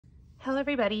Hello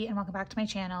everybody and welcome back to my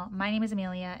channel. My name is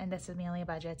Amelia and this is Amelia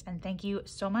Budgets, and thank you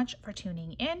so much for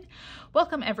tuning in.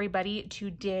 Welcome everybody to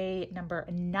day number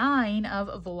 9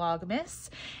 of Vlogmas,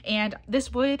 and this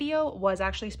video was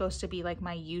actually supposed to be like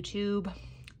my YouTube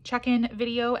check-in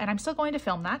video, and I'm still going to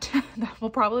film that. That will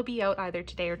probably be out either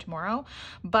today or tomorrow,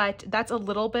 but that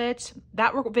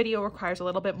video requires a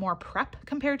little bit more prep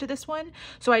compared to this one,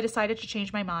 so I decided to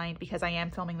change my mind because I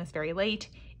am filming this very late.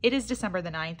 It is December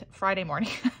the 9th, Friday morning,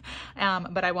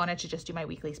 but I wanted to just do my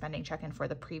weekly spending check-in for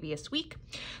the previous week.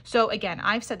 So again,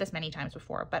 I've said this many times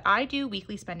before, but I do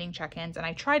weekly spending check-ins and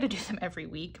I try to do them every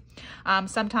week.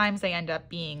 Sometimes they end up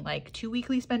being like 2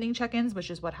 weekly spending check-ins,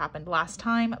 which is what happened last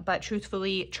time. But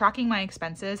truthfully, tracking my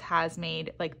expenses has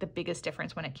made like the biggest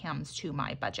difference when it comes to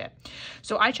my budget.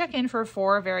 So I check in for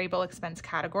 4 variable expense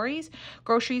categories: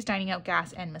 groceries, dining out,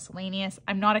 gas, and miscellaneous.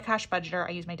 I'm not a cash budgeter. I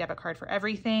use my debit card for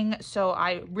everything. So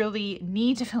I really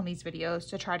need to film these videos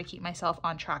to try to keep myself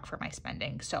on track for my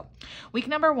spending. So week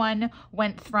number 1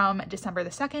 went from December the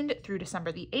 2nd through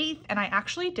December the 8th, and I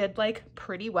actually did like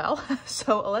pretty well.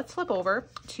 So let's flip over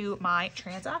to my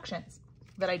transactions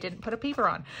that I didn't put a paper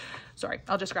on. Sorry,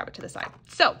 I'll just grab it to the side.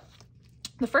 So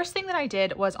the first thing that I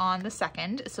did was on the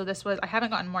 2nd. So this was, I haven't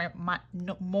gotten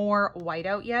more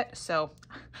whiteout yet, so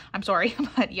I'm sorry,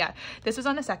 but yeah, this was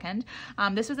on the 2nd.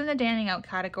 This was in the dining out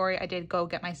category. I did go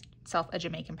get myself a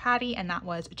Jamaican patty, and that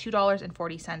was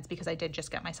 $2.40 because I did just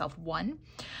get myself one.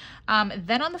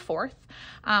 Then on the 4th,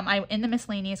 in the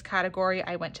miscellaneous category,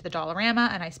 I went to the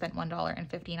Dollarama and I spent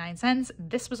 $1.59.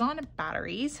 This was on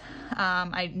batteries.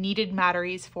 I needed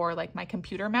batteries for like my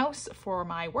computer mouse for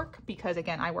my work because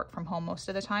again, I work from home most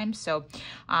of the time. So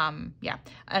yeah,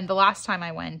 and the last time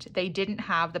I went, they didn't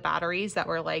have the batteries that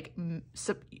were like,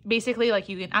 so basically like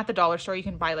you can, at the dollar store, you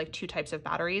can buy like 2 types of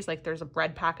batteries. Like there's a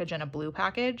red package and a blue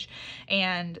package.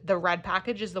 And the red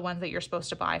package is the ones that you're supposed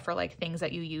to buy for like things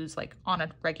that you use like on a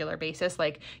regular basis,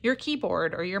 like your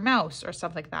keyboard or your mouse or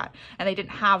stuff like that. And they didn't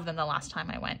have them the last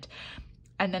time I went.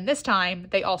 And then this time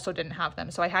they also didn't have them.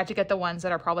 So I had to get the ones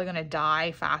that are probably going to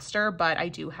die faster, but I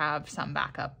do have some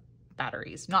backup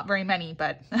batteries. Not very many,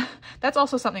 but that's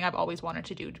also something I've always wanted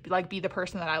to do, to be the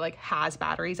person that I like has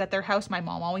batteries at their house. My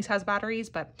mom always has batteries,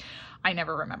 but I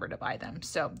never remember to buy them.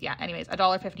 So yeah, anyways,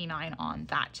 $1.59 on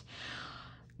that.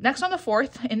 Next on the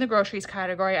 4th, in the groceries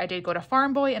category, I did go to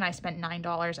Farm Boy and I spent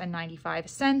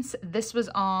 $9.95. This was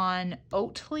on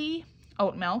Oatly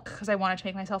oat milk because I wanted to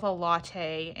make myself a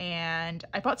latte, and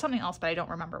I bought something else, but I don't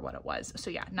remember what it was. So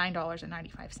yeah,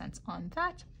 $9.95 on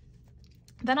that.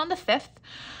 Then on the 5th,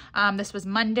 this was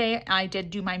Monday, I did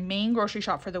do my main grocery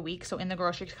shop for the week. So in the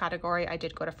groceries category, I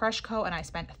did go to Freshco and I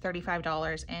spent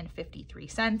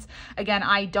 $35.53. Again,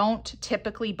 I don't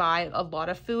typically buy a lot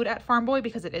of food at Farm Boy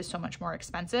because it is so much more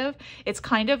expensive. It's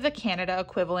kind of the Canada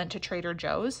equivalent to Trader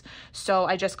Joe's. So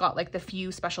I just got like the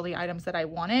few specialty items that I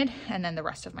wanted, and then the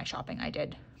rest of my shopping I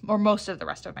did, or most of the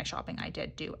rest of my shopping I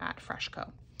did do at Freshco.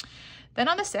 Then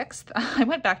on the 6th, I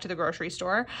went back to the grocery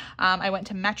store. I went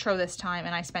to Metro this time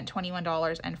and I spent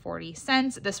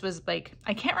 $21.40. This was like,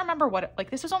 I can't remember what,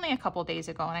 this was only a couple days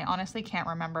ago, and I honestly can't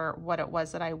remember what it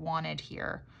was that I wanted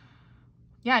here.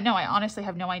 Yeah, no, I honestly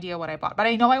have no idea what I bought, but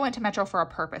I know I went to Metro for a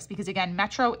purpose because again,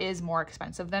 Metro is more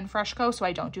expensive than Freshco, so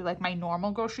I don't do like my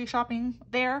normal grocery shopping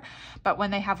there, but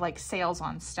when they have like sales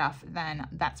on stuff, then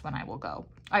that's when I will go.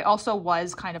 I also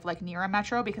was kind of like near a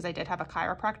Metro because I did have a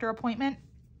chiropractor appointment.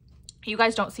 You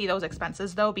guys don't see those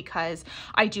expenses though, because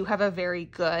I do have a very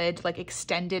good like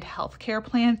extended healthcare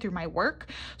plan through my work.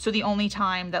 So the only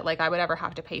time that like I would ever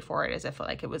have to pay for it is if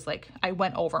like it was like I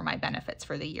went over my benefits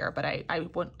for the year, but I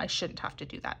shouldn't have to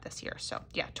do that this year. So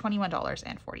yeah,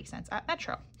 $21.40 at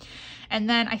Metro. And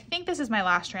then I think this is my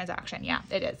last transaction. Yeah,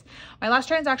 it is. My last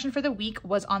transaction for the week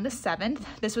was on the 7th.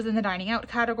 This was in the dining out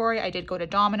category. I did go to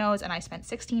Domino's and I spent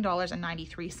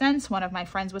 $16.93. One of my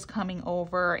friends was coming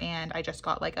over and I just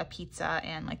got like a pizza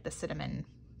and like the cinnamon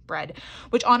bread,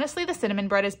 which honestly the cinnamon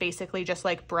bread is basically just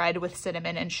like bread with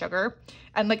cinnamon and sugar,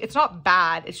 and like it's not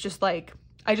bad, it's just like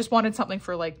I just wanted something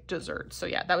for like dessert. So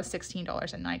yeah, that was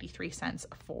 $16.93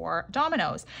 for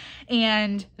Domino's.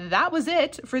 And that was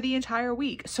it for the entire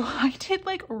week. So I did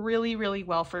like really, really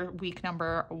well for week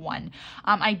number 1.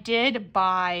 I did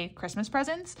buy Christmas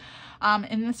presents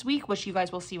in this week, which you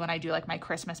guys will see when I do like my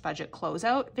Christmas budget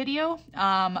closeout video.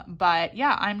 But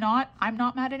yeah, I'm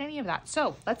not mad at any of that.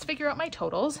 So let's figure out my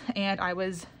totals. And I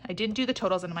didn't do the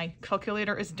totals and my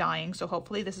calculator is dying. So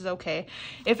hopefully this is okay.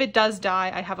 If it does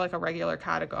die, I have like a regular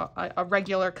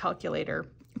calculator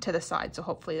to the side. So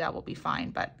hopefully that will be fine.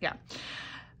 But yeah.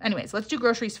 anyways, let's do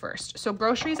groceries first. So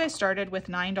groceries, I started with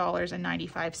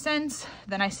 $9.95.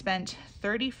 Then I spent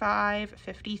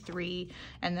 $35.53,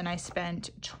 and then I spent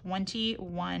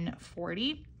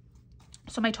 $21.40.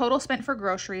 So my total spent for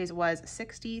groceries was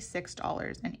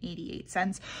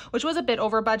 $66.88, which was a bit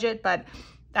over budget, but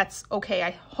that's okay.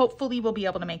 I hopefully will be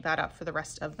able to make that up for the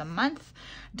rest of the month.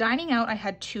 Dining out, I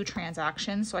had 2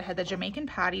 transactions. So I had the Jamaican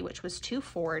patty, which was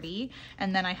 $2.40,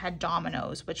 and then I had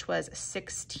Domino's, which was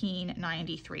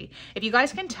 $16.93. If you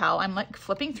guys can tell, I'm like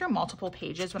flipping through multiple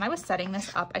pages. When I was setting this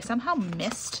up, I somehow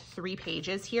missed 3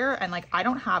 pages here, and like I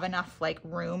don't have enough like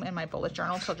room in my bullet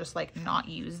journal to just like not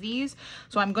use these.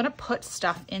 So I'm gonna put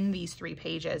stuff in these 3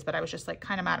 pages, but I was just like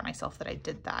kind of mad at myself that I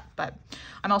did that. But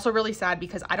I'm also really sad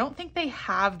because I don't think they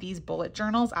have these bullet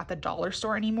journals at the dollar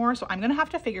store anymore. So I'm gonna have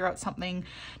to figure out something,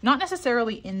 not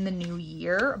necessarily in the new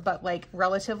year, but like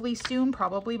relatively soon,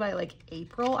 probably by like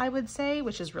April, I would say,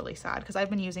 which is really sad because I've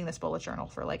been using this bullet journal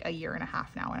for like 1.5 years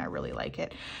now and I really like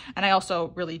it. And I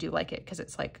also really do like it because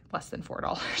it's like less than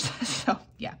 $4. So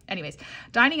yeah, anyways,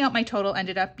 dining out, my total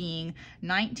ended up being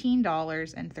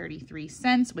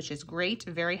 $19.33, which is great.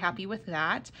 Very happy with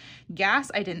that.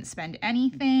 Gas, I didn't spend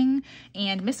anything.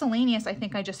 And miscellaneous, I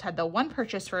think I just had the one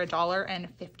purchase for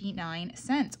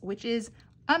 $1.59, which is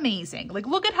amazing. Like,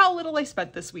 look at how little I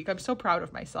spent this week. I'm so proud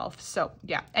of myself. So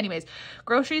yeah, anyways,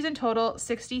 groceries in total,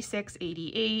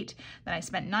 $66.88. Then I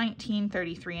spent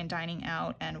 $19.33 in dining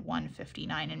out and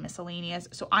 $1.59 in miscellaneous.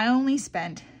 So I only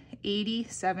spent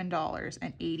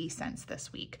 $87.80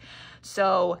 this week.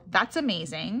 So that's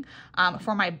amazing.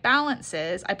 For my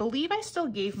balances, I believe I still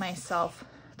gave myself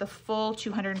the full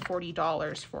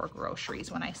 $240 for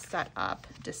groceries when I set up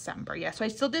December. Yeah, so I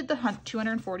still did the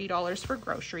 $240 for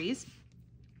groceries.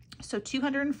 So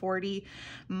 240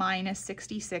 minus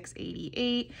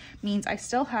 66.88 means I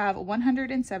still have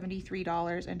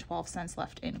 $173.12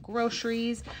 left in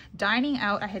groceries. Dining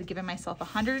out, I had given myself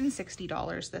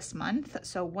 $160 this month.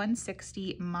 So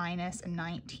 160 minus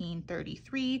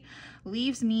 1933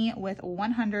 leaves me with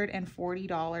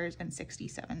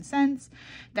 $140.67.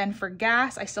 Then for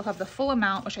gas, I still have the full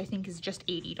amount, which I think is just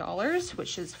 $80,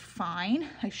 which is fine.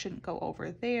 I shouldn't go over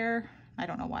there. I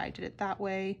don't know why I did it that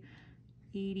way.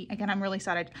 80. Again, I'm really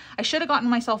sad. I should have gotten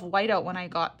myself whiteout when I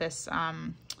got this,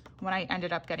 when I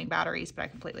ended up getting batteries, but I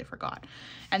completely forgot.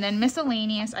 And then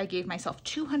miscellaneous, I gave myself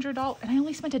 $200 and I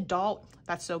only spent $1.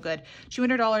 That's so good.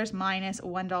 $200 minus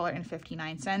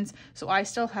 $1.59. So I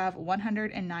still have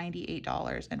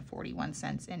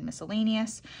 $198.41 in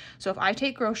miscellaneous. So if I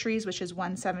take groceries, which is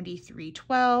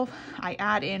 $173.12, I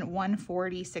add in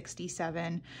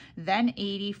 $140.67, then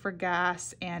 $80 for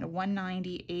gas and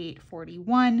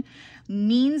 $198.41,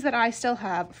 means that I still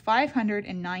have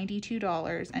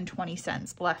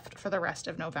 $592.20 left for the rest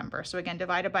of November. So again,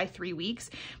 divided by 3 weeks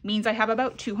means I have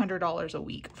about $200 a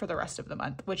week for the rest of the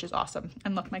month, which is awesome.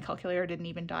 And look, my calculator didn't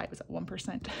even die. It was at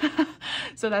 1%.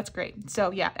 So that's great. So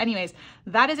yeah, anyways,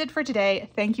 that is it for today.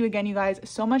 Thank you again, you guys,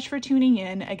 so much for tuning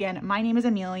in. Again, my name is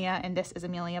Amelia and this is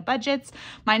Amelia Budgets.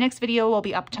 My next video will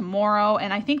be up tomorrow.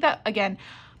 And I think that, again,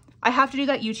 I have to do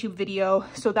that YouTube video,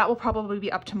 so that will probably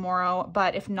be up tomorrow,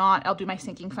 but if not, I'll do my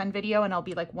sinking fund video and I'll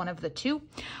be like one of the 2.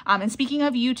 And speaking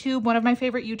of YouTube, one of my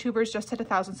favorite YouTubers just hit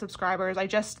 1,000 subscribers. I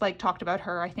just like talked about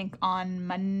her, I think on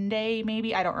Monday,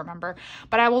 maybe, I don't remember,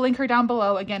 but I will link her down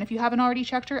below. Again, if you haven't already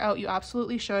checked her out, you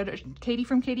absolutely should. Katie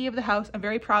from Katie of the House, I'm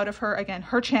very proud of her. Again,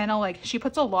 her channel, like she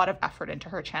puts a lot of effort into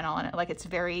her channel and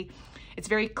it's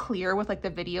very clear with like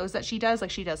the videos that she does. Like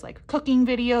she does like cooking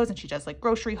videos and she does like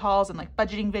grocery hauls and like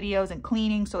budgeting videos and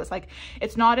cleaning. So it's like,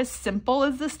 it's not as simple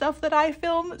as the stuff that I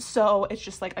film. So it's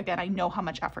just like, again, I know how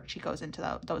much effort she goes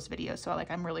into those videos. So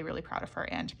like, I'm really, really proud of her.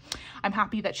 And I'm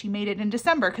happy that she made it in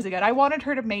December. Cause again, I wanted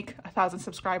her to make 1,000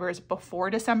 subscribers before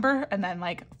December. And then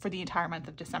like for the entire month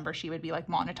of December, she would be like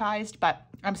monetized, but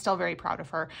I'm still very proud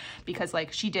of her because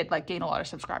like she did like gain a lot of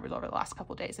subscribers over the last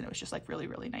couple of days. And it was just like really,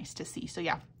 really nice to see. So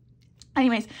yeah.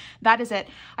 Anyways, that is it.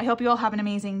 I hope you all have an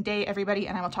amazing day, everybody,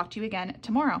 and I will talk to you again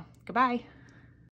tomorrow. Goodbye.